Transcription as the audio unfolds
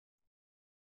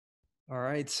All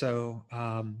right. So,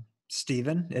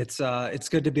 Stephen, it's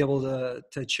good to be able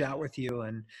to chat with you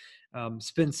and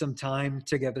spend some time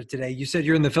together today. You said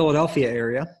you're in the Philadelphia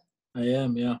area. I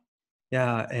am, yeah.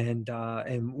 Yeah,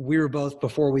 and we were both,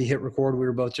 before we hit record, we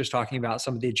were both just talking about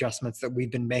some of the adjustments that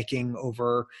we've been making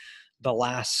over the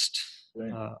last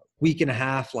Right. week and a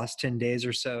half, last 10 days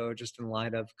or so, just in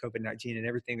light of COVID-19 and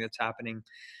everything that's happening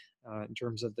in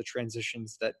terms of the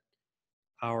transitions that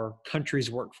our country's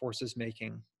workforce is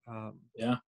making.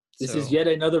 Yeah. This is So yet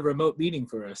another remote meeting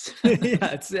for us.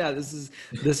 this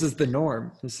is the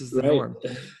norm. This is the Right.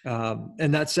 norm.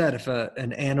 And that said, if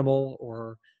an animal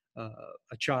or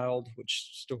a child,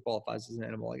 which still qualifies as an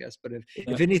animal, I guess, but Yeah.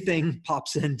 if anything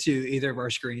pops into either of our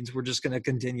screens, we're just going to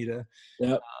continue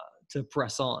Yep. to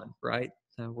press on, right?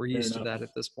 We're Fair used to enough. that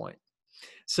at this point.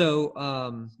 So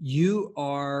you're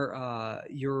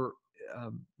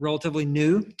relatively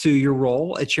new to your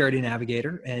role at Charity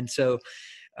Navigator, and so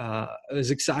I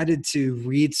was excited to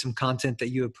read some content that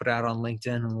you had put out on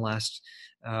LinkedIn in the last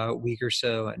week or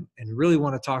so, and really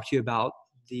want to talk to you about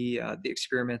the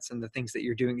experiments and the things that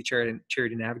you're doing at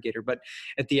Charity Navigator. But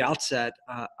at the outset,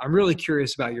 I'm really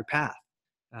curious about your path.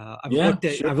 Yeah,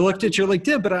 sure. I've looked at your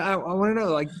LinkedIn, but I want to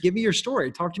know, like, give me your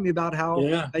story. Talk to me about how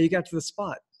Yeah. you got to the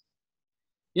spot.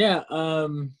 Yeah.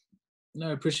 No,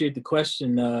 I appreciate the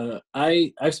question.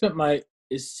 I've spent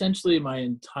essentially my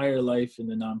entire life in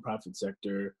the nonprofit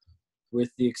sector,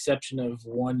 with the exception of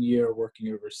 1 year working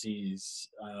overseas.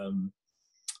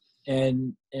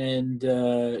 And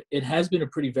it has been a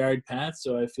pretty varied path.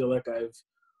 So I feel like I've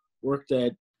worked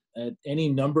at any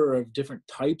number of different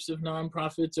types of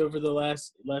nonprofits over the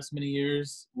last many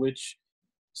years, which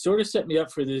sort of set me up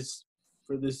for this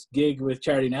gig with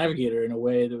Charity Navigator in a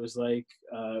way that was like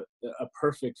a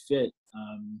perfect fit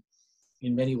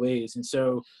in many ways. And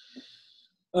so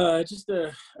just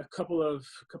a couple of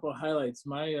highlights.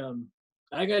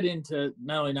 I got into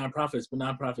not only nonprofits but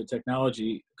nonprofit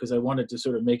technology because I wanted to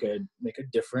sort of make a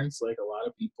difference, like a lot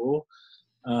of people.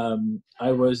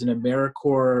 I was an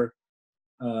AmeriCorps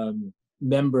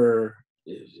member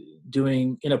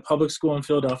doing in a public school in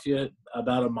Philadelphia,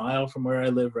 about a mile from where I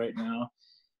live right now.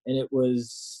 And it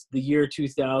was the year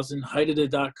 2000, height of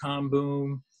the .com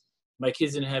boom. My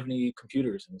kids didn't have any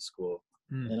computers in the school.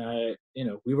 And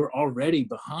we were already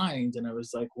behind. And I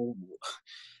was like, well,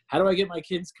 how do I get my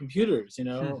kids computers,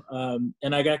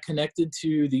 And I got connected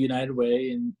to the United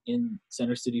Way in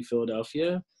Center City,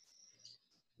 Philadelphia.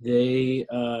 They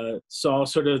saw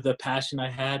sort of the passion I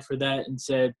had for that and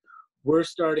said, we're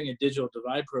starting a digital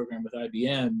divide program with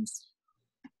IBM.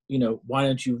 Why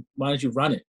don't you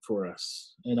run it for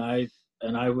us? And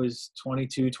I was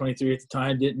 22, 23 at the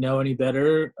time, didn't know any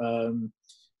better.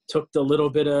 Took the little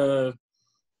bit of,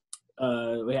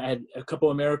 we had a couple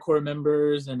of AmeriCorps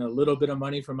members and a little bit of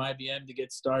money from IBM to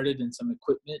get started and some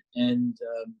equipment, and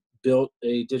built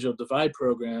a digital divide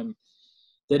program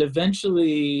that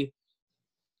eventually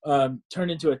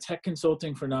turned into a tech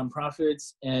consulting for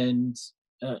nonprofits and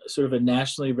sort of a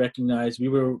nationally recognized. We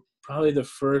were probably the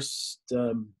first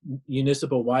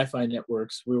municipal Wi-Fi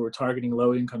networks. We were targeting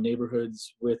low-income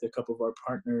neighborhoods with a couple of our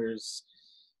partners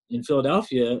in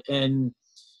Philadelphia, and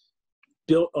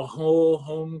built a whole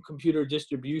home computer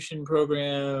distribution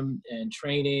program and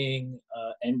training,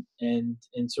 and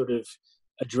sort of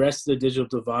addressed the digital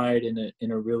divide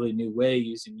in a really new way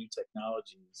using new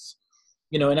technologies.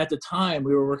 And at the time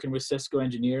we were working with Cisco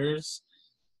engineers,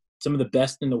 some of the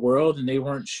best in the world, and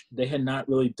they had not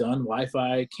really done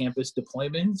Wi-Fi campus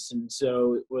deployments. And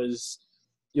so it was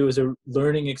a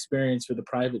learning experience for the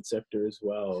private sector as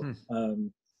well.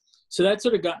 So that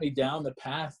sort of got me down the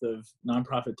path of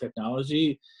nonprofit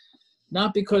technology,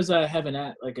 not because I have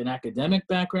an academic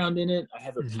background in it. I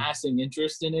have a passing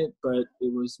interest in it, but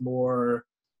it was more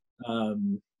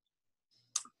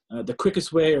the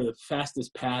quickest way or the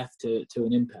fastest path to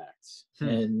an impact.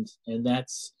 And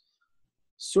that's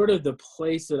sort of the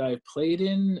place that I've played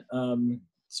in,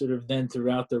 sort of then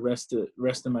throughout the rest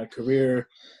of my career.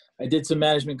 I did some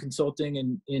management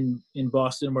consulting in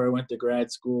Boston, where I went to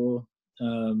grad school.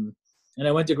 And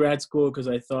I went to grad school because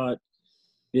I thought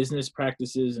business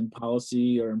practices and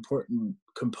policy are important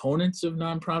components of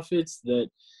nonprofits that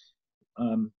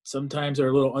sometimes are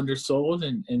a little undersold.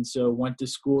 And so went to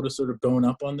school to sort of bone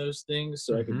up on those things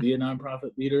so I could be a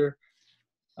nonprofit leader.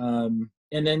 And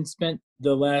then spent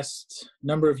the last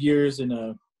number of years in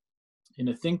a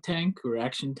think tank or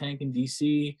action tank in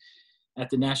DC, at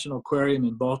the National Aquarium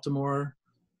in Baltimore.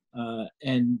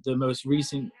 And the most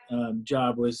recent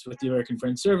job was with the American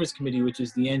Friends Service Committee, which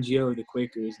is the NGO of the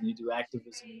Quakers, and they do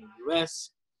activism in the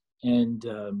U.S. and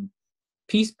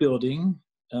peace building,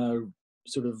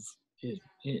 sort of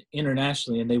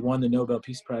internationally, and they won the Nobel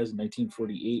Peace Prize in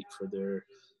 1948 for their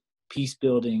peace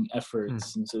building Hmm.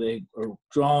 efforts. And so they are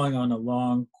drawing on a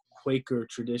long Quaker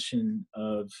tradition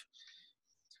of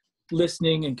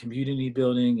listening and community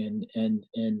building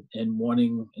and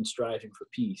wanting and striving for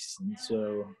peace. And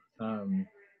so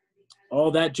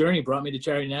all that journey brought me to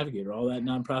Charity Navigator. All that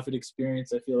nonprofit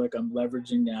experience, I feel like I'm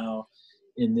leveraging now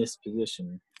in this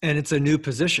position. And it's a new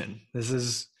position. This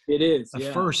is It is, a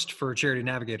yeah. first for Charity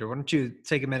Navigator. Why don't you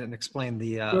take a minute and explain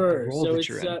the Sure. role So that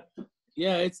you're it's in?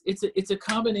 yeah, it's a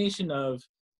combination of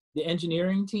the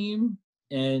engineering team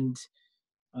and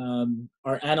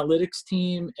our analytics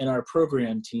team and our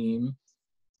program team,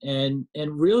 and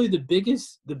really the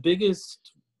biggest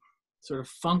sort of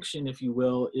function, if you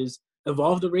will, is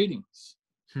evolve the ratings.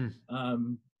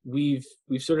 Hmm. We've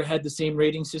sort of had the same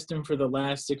rating system for the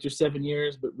last 6 or 7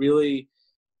 years, but really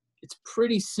it's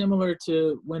pretty similar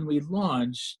to when we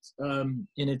launched, in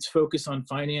its focus on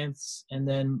finance, and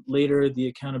then later the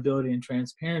accountability and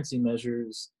transparency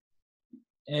measures.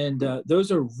 And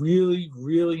those are really,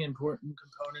 really important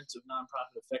components of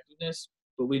nonprofit effectiveness,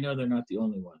 but we know they're not the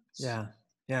only ones. Yeah.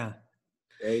 Yeah.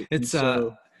 Right. And It's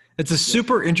so, it's a yeah.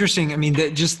 super interesting. I mean,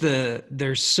 that just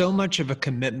there's so much of a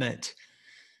commitment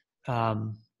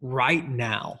right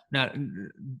now. Not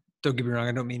don't get me wrong.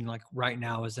 I don't mean like right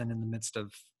now, as in the midst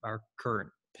of our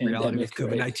current reality with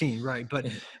Pandemic, right? COVID-19, right?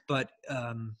 But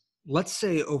let's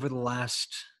say over the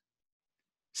last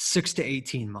 6 to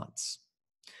 18 months,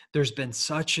 there's been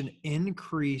such an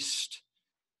increased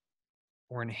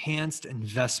or enhanced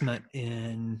investment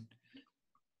in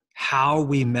how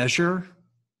we measure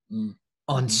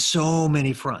on so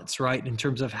many fronts, right? In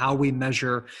terms of how we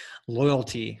measure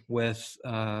loyalty with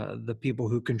the people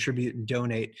who contribute and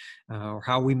donate, or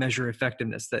how we measure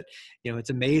effectiveness. That, it's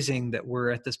amazing that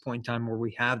we're at this point in time where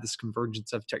we have this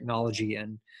convergence of technology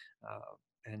and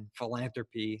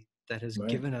philanthropy that has Right.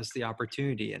 given us the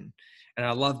opportunity. And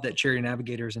I love that Charity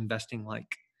Navigator is investing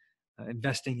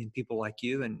in people like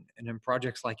you and in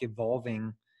projects like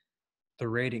evolving the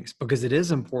ratings, because it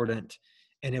is important.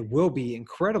 And it will be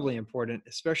incredibly important,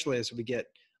 especially as we get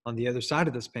on the other side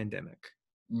of this pandemic,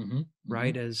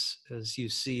 right? As you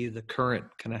see the current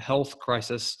kind of health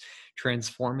crisis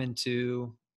transform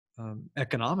into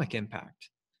economic impact,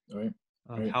 Right.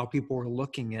 of how people are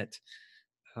looking at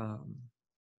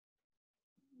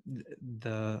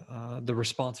the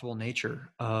responsible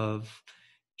nature of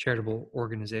charitable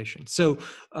organizations. So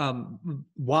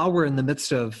while we're in the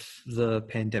midst of the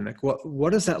pandemic,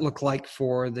 what does that look like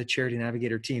for the Charity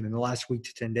Navigator team in the last week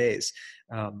to 10 days?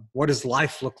 What does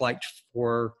life look like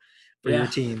for your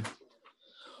team?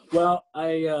 Well,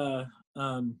 I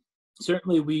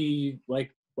certainly, we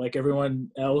like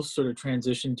everyone else sort of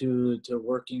transitioned to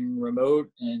working remote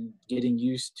and getting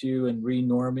used to and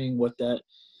renorming what that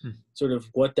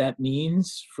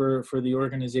means for the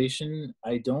organization.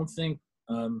 I don't think,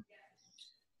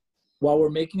 while we're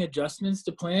making adjustments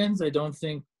to plans, I don't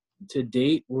think to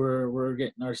date we're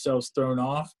getting ourselves thrown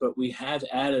off, but we have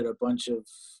added a bunch of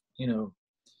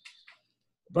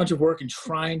work and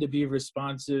trying to be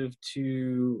responsive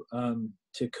to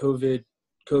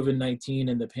COVID-19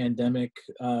 and the pandemic.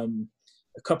 A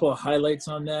couple of highlights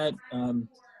on that.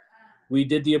 We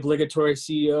did the obligatory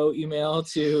CEO email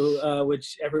to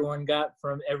which everyone got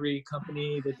from every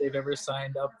company that they've ever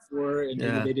signed up for and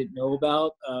maybe they didn't know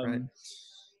about.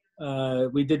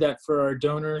 We did that for our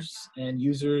donors and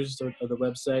users of the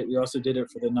website. We also did it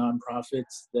for the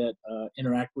nonprofits that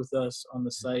interact with us on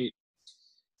the site.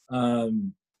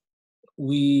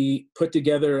 We put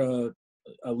together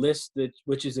a list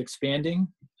which is expanding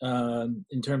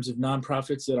in terms of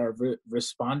nonprofits that are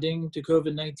responding to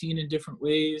COVID-19 in different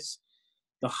ways.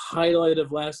 The highlight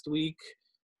of last week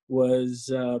was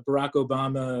Barack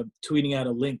Obama tweeting out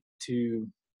a link to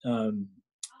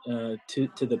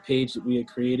the page that we had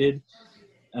created.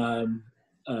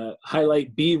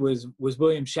 Highlight B was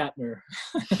William Shatner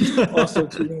also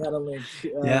tweeting out a link.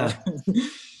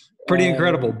 Pretty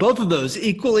incredible. Both of those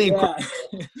equally incredible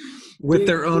with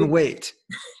their own weight.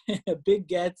 Big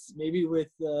gets, maybe with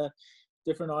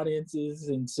different audiences,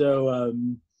 and so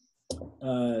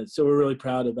we're really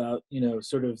proud about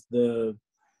sort of the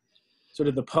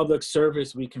public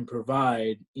service we can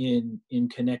provide in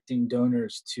connecting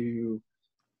donors to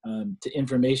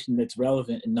information that's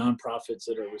relevant and nonprofits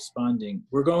that are responding.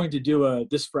 We're going to do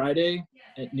this Friday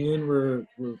at noon. We're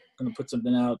going to put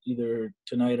something out either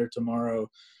tonight or tomorrow.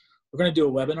 We're going to do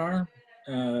a webinar,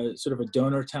 sort of a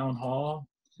donor town hall,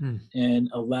 and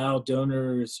allow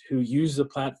donors who use the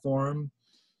platform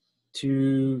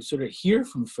to sort of hear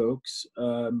from folks,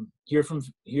 hear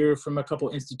from a couple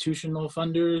institutional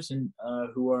funders and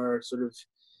who are sort of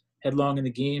headlong in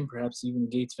the game, perhaps even the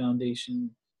Gates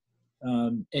Foundation,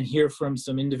 and hear from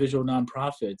some individual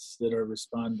nonprofits that are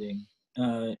responding,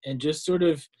 and just sort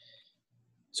of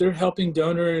helping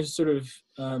donors sort of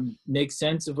make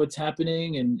sense of what's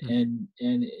happening, and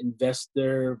invest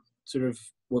their sort of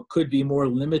what could be more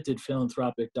limited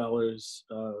philanthropic dollars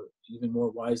even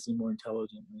more wisely, more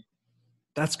intelligently.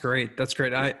 That's great. That's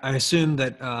great. I assume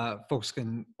that folks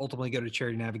can ultimately go to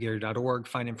charitynavigator.org,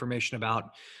 find information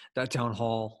about that town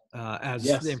hall as the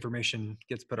Yes. information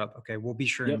gets put up. Okay, we'll be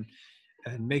sure Yep.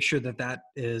 and make sure that that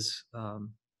is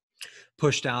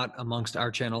pushed out amongst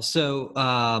our channels. So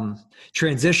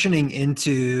transitioning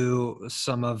into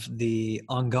some of the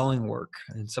ongoing work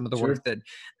and some of the Sure. work that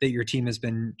your team has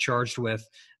been charged with,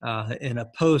 in a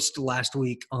post last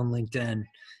week on LinkedIn,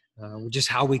 which is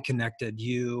how we connected.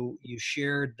 You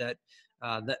shared that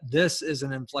that this is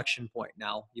an inflection point.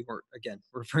 Now, you were again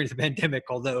referring to the pandemic,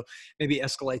 although maybe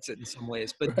escalates it in some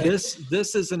ways. But Right.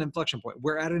 this is an inflection point.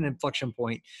 We're at an inflection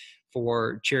point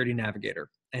for Charity Navigator,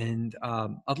 and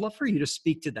I'd love for you to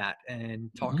speak to that and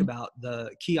talk Hmm. about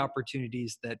the key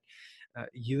opportunities that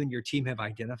you and your team have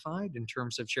identified in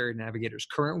terms of Charity Navigator's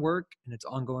current work and its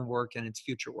ongoing work and its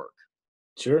future work.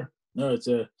 Sure. No, it's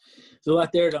a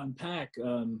lot there to unpack.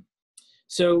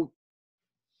 So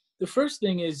the first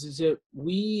thing is that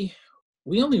we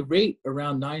only rate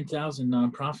around 9,000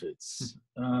 nonprofits,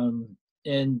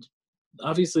 and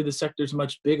obviously the sector's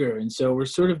much bigger, and so we're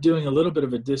sort of doing a little bit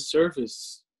of a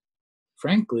disservice,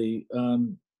 frankly,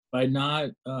 by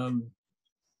not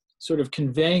sort of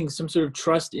conveying some sort of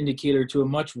trust indicator to a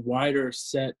much wider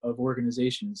set of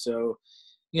organizations. So,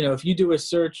 if you do a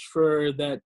search for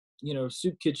that,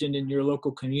 soup kitchen in your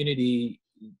local community,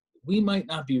 we might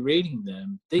not be rating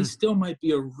them. They still might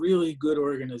be a really good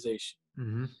organization.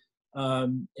 Mm-hmm.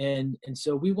 And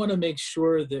so we want to make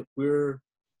sure that we're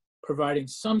providing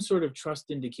some sort of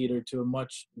trust indicator to a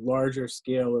much larger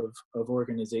scale of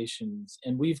organizations.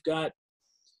 And we've got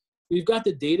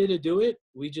the data to do it.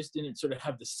 We just didn't sort of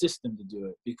have the system to do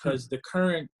it, because the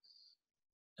current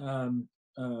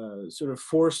sort of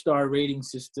 4-star rating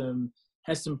system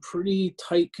has some pretty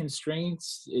tight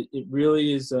constraints. It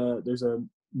really is there's a $1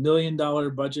 million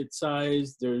budget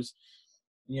size. There's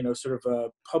sort of a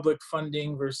public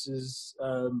funding versus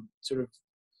sort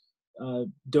of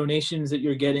donations that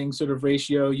you're getting sort of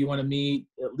ratio. You want to meet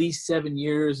at least 7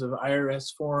 years of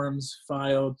IRS forms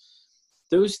filed.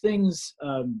 Those things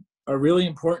are really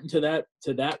important to that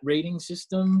rating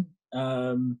system,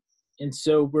 and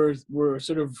so we're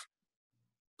sort of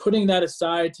putting that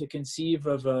aside to conceive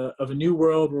of a new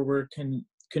world where we're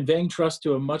conveying trust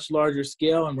to a much larger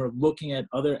scale, and we're looking at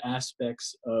other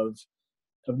aspects of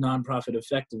nonprofit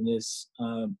effectiveness,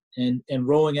 and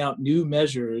rolling out new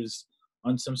measures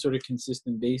on some sort of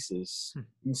consistent basis.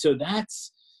 And so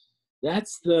that's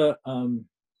the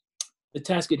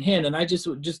task at hand. And I just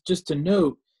to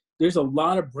note, there's a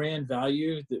lot of brand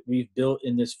value that we've built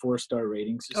in this 4-star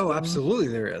rating system. Oh, absolutely,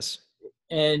 there is.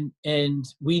 And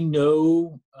we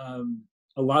know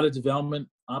a lot of development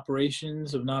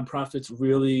operations of nonprofits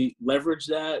really leverage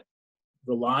that,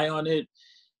 rely on it.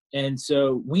 And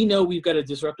so we know we've got to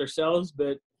disrupt ourselves,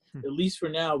 but at least for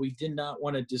now, we did not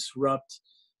want to disrupt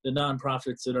the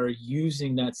nonprofits that are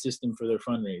using that system for their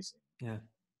fundraising. Yeah.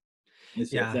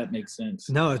 If that makes sense.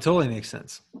 No, it totally makes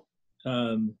sense.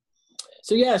 So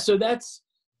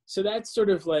that's sort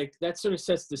of like, that sort of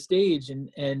sets the stage. And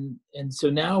so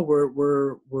now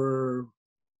we're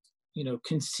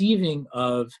conceiving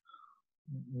of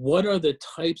what are the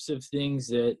types of things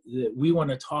that we want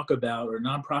to talk about, or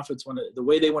nonprofits the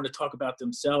way they want to talk about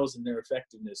themselves and their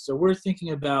effectiveness. So we're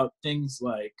thinking about things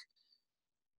like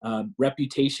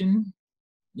reputation.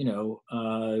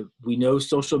 We know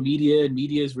social media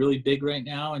is really big right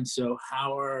now. And so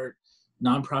how are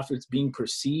nonprofits being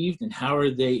perceived, and how are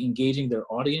they engaging their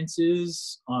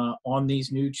audiences on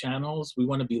these new channels? We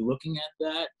want to be looking at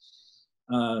that.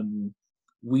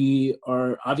 We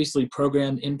are obviously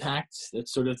program impact.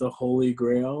 That's sort of the holy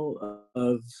grail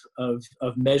of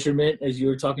measurement, as you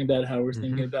were talking about how we're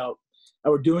thinking about how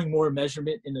we're doing more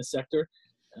measurement in the sector.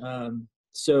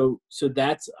 So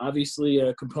that's obviously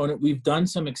a component. We've done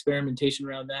some experimentation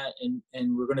around that,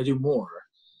 and we're going to do more.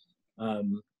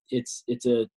 It's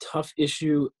a tough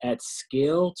issue at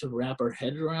scale to wrap our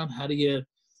head around. How do you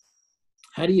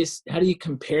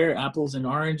compare apples and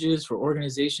oranges for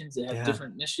organizations that have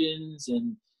different missions,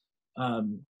 and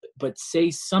but say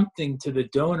something to the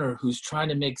donor who's trying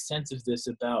to make sense of this,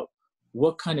 about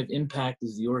what kind of impact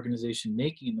is the organization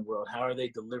making in the world? How are they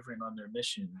delivering on their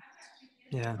mission?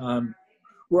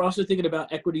 We're also thinking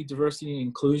about equity, diversity, and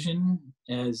inclusion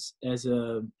as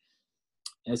a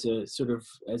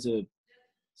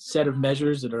set of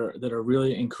measures that are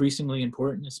really increasingly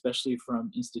important, especially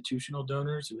from institutional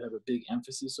donors who have a big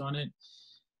emphasis on it.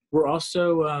 We're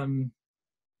also,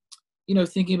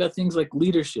 thinking about things like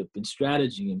leadership and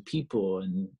strategy and people,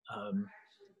 and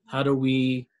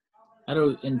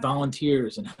and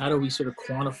volunteers, and how do we sort of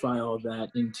quantify all that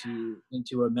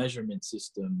into a measurement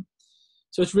system.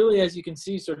 So it's really, as you can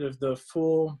see, sort of the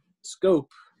full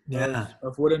scope Yeah.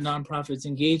 of what a nonprofit's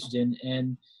engaged in.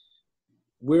 And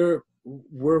we're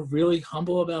really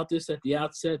humble about this at the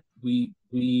outset. We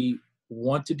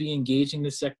want to be engaging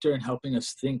the sector and helping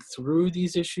us think through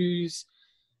these issues.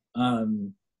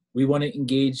 We want to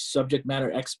engage subject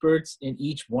matter experts in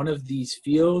each one of these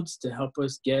fields to help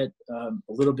us get a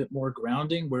little bit more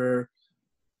grounding where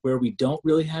we don't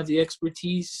really have the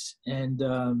expertise, and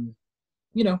that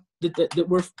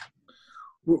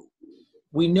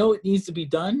we know it needs to be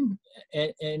done,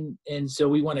 and so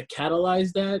we want to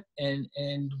catalyze that,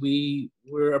 and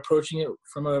we're approaching it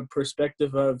from a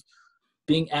perspective of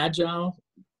being agile,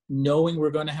 knowing we're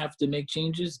going to have to make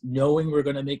changes, knowing we're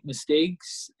going to make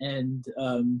mistakes, and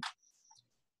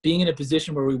being in a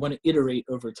position where we want to iterate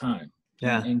over time,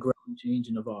 and grow and change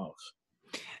and evolve.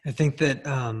 I think that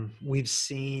we've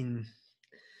seen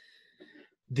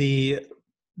the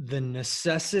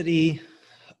necessity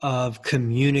of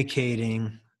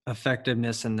communicating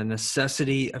effectiveness and the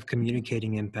necessity of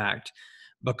communicating impact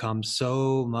becomes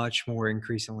so much more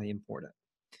increasingly important.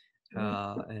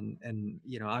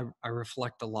 I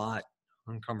reflect a lot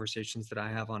on conversations that I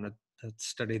have on a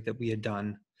study that we had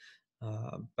done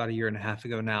about a year and a half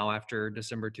ago now, after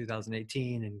December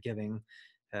 2018, and giving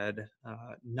had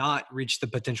not reached the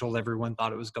potential everyone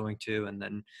thought it was going to. And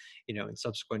then, in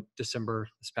subsequent December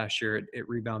this past year, it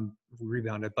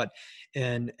rebounded. But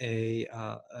in a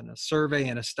survey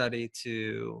and a study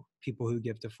to people who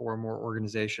give to 4 or more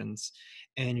organizations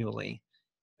annually,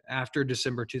 after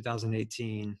December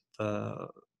 2018, the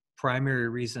primary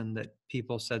reason that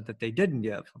people said that they didn't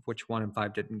give, of which 1 in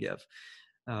 5 didn't give,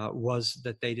 was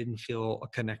that they didn't feel a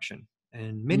connection.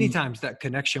 And many times that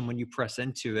connection, when you press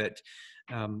into it,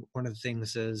 one of the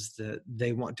things is that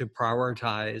they want to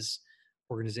prioritize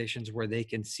organizations where they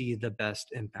can see the best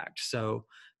impact. So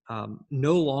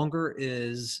no longer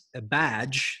is a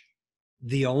badge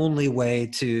the only way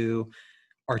to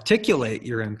articulate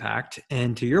your impact.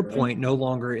 And to your point, no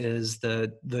longer is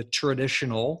the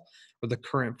traditional or the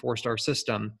current 4-star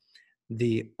system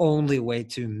the only way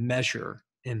to measure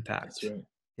impact. That's right.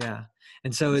 Yeah.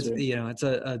 And so it's, it's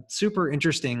a super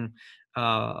interesting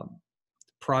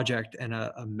project, and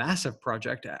a massive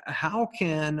project. How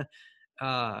can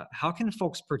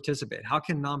folks participate? How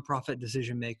can nonprofit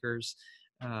decision makers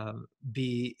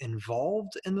be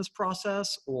involved in this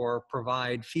process, or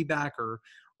provide feedback, or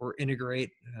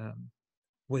integrate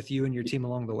with you and your team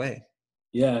along the way?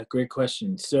 Yeah, great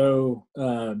question. So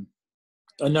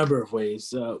a number of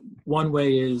ways. One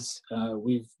way is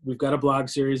we've got a blog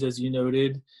series, as you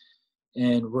noted,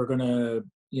 and we're gonna,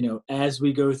 as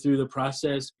we go through the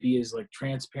process, be as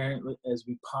transparent as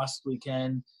we possibly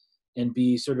can, and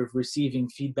be sort of receiving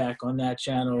feedback on that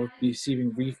channel,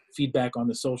 receiving feedback on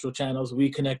the social channels. We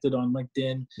connected on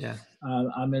LinkedIn. Yeah.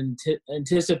 I'm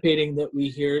anticipating that we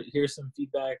hear some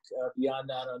feedback beyond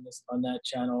that on that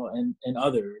channel and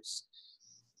others.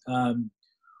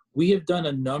 We have done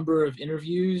a number of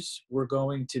interviews. We're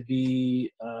going to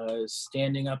be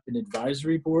standing up an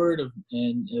advisory board,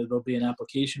 and there'll be an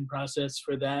application process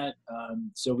for that.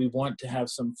 So we want to have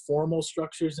some formal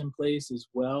structures in place as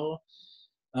well.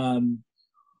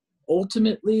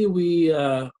 Ultimately, we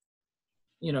are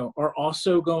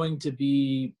also going to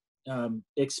be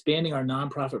expanding our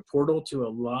nonprofit portal to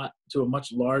a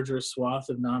much larger swath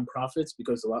of nonprofits,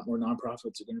 because a lot more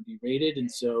nonprofits are going to be rated,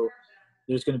 and so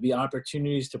there's going to be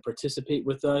opportunities to participate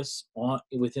with us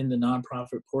within the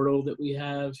nonprofit portal that we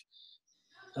have.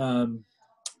 And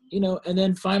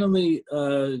then finally,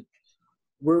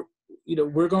 we're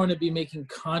going to be making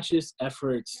conscious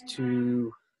efforts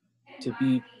to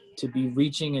be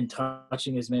reaching and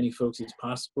touching as many folks as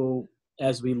possible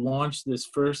as we launch this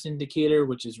first indicator,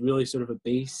 which is really sort of a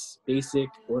basic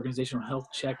organizational health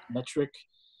check metric.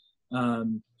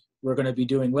 We're going to be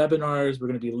doing webinars. We're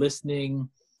going to be listening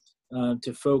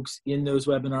to folks in those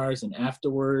webinars and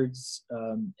afterwards,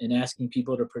 and asking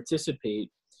people to participate.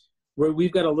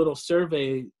 We've got a little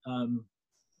survey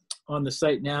on the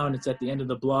site now, and it's at the end of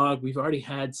the blog. We've already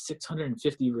had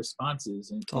 650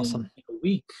 responses in a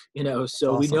week, so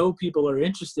awesome. We know people are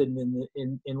interested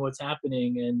in what's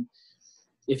happening. And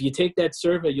if you take that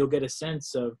survey, you'll get a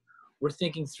sense of, we're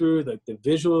thinking through the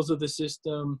visuals of the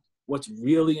system, what's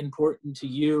really important to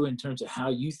you in terms of how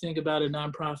you think about a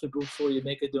nonprofit before you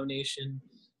make a donation.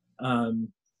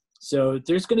 So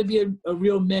there's going to be a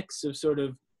real mix of sort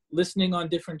of listening on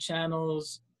different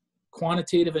channels,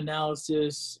 quantitative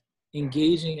analysis,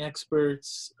 engaging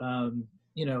experts. I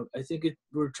think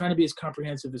we're trying to be as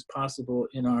comprehensive as possible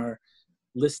in our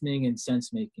listening and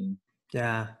sense making.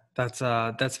 Yeah, that's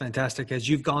fantastic. As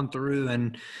you've gone through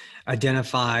and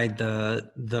identified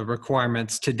the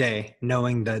requirements today,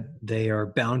 knowing that they are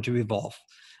bound to evolve,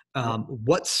 Yeah.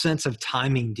 what sense of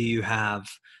timing do you have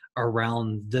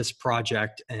around this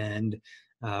project and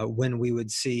when we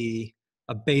would see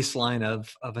a baseline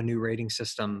of a new rating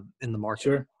system in the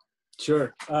market?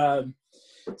 Sure.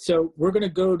 So we're going to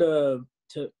go to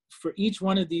for each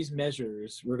one of these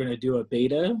measures, we're going to do a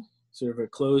beta, sort of a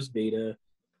closed beta,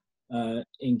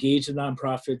 engage the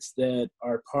nonprofits that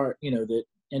are that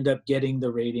end up getting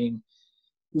the rating,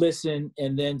 listen,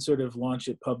 and then sort of launch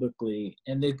it publicly.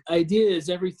 And the idea is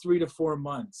every 3 to 4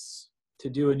 months to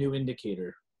do a new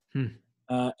indicator.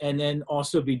 And then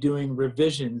also be doing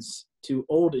revisions to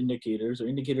old indicators or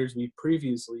indicators we've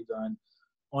previously done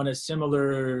on a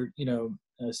similar,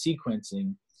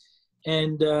 sequencing.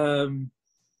 And,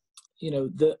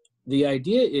 the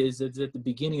idea is that at the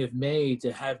beginning of May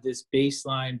to have this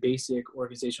baseline basic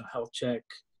organizational health check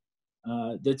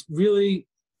that's really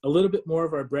a little bit more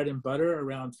of our bread and butter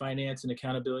around finance and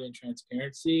accountability and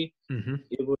transparency. Mm-hmm.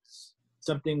 It was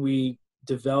something we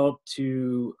developed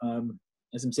to,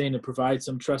 as I'm saying, to provide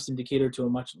some trust indicator to a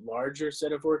much larger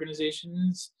set of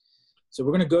organizations. So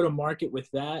we're going to go to market with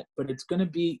that, but it's going to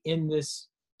be in this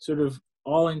sort of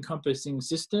all-encompassing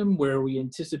system where we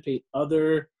anticipate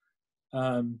other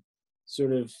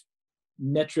sort of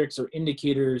metrics or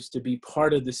indicators to be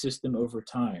part of the system over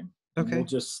time. Okay. And we'll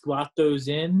just slot those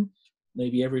in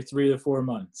maybe every 3 to 4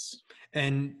 months.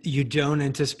 And you don't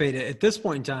anticipate it at this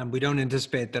point in time. We don't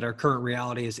anticipate that our current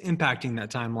reality is impacting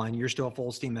that timeline. You're still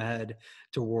full steam ahead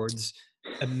towards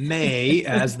May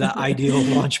as the ideal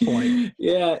launch point.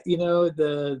 Yeah,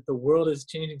 the world is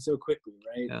changing so quickly,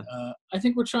 right? Yeah. I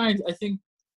think we're trying. I think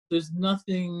there's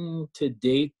nothing to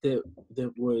date that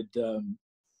would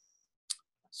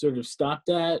sort of stop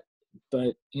that,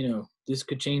 but this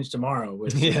could change tomorrow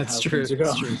with Yeah, it's true.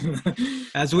 It's true.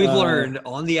 As we've learned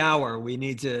on the hour, we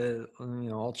need to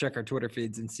all check our Twitter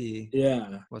feeds and see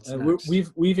what's next.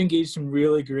 We've engaged some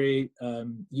really great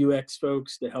UX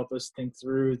folks to help us think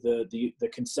through the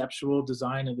conceptual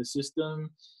design of the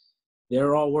system.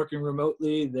 They're all working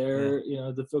remotely. They're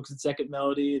the folks at Second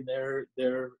Melody, and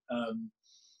they're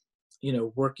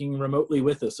working remotely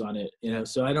with us on it.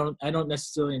 So I don't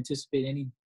necessarily anticipate any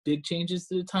big changes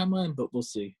to the timeline, but we'll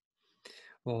see.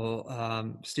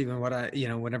 Well, Stephen,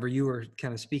 whenever you were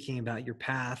kind of speaking about your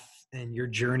path and your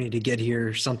journey to get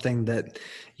here, something that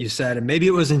you said, and maybe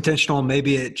it was intentional,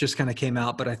 maybe it just kind of came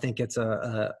out, but I think it's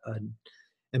an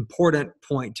important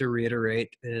point to reiterate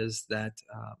is that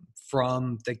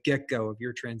from the get-go of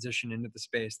your transition into the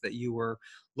space that you were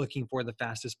looking for the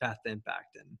fastest path to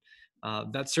impact.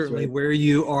 And that's certainly where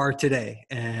you are today.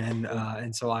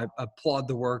 And so I applaud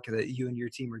the work that you and your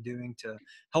team are doing to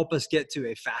help us get to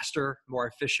a faster, more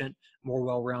efficient, more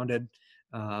well-rounded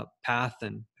path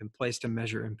and place to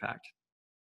measure impact.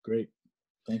 Great.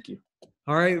 Thank you.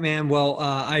 All right, man. Well,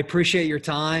 I appreciate your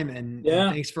time and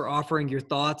thanks for offering your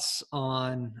thoughts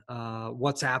on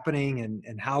what's happening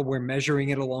and how we're measuring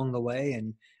it along the way.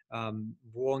 And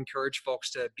we'll encourage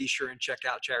folks to be sure and check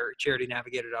out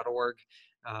charitynavigator.org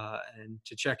and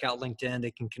to check out LinkedIn.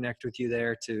 They can connect with you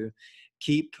there to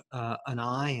keep an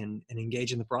eye and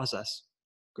engage in the process.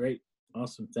 Great.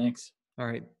 Awesome. Thanks. All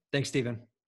right. Thanks, Stephen.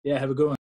 Yeah. Have a good one.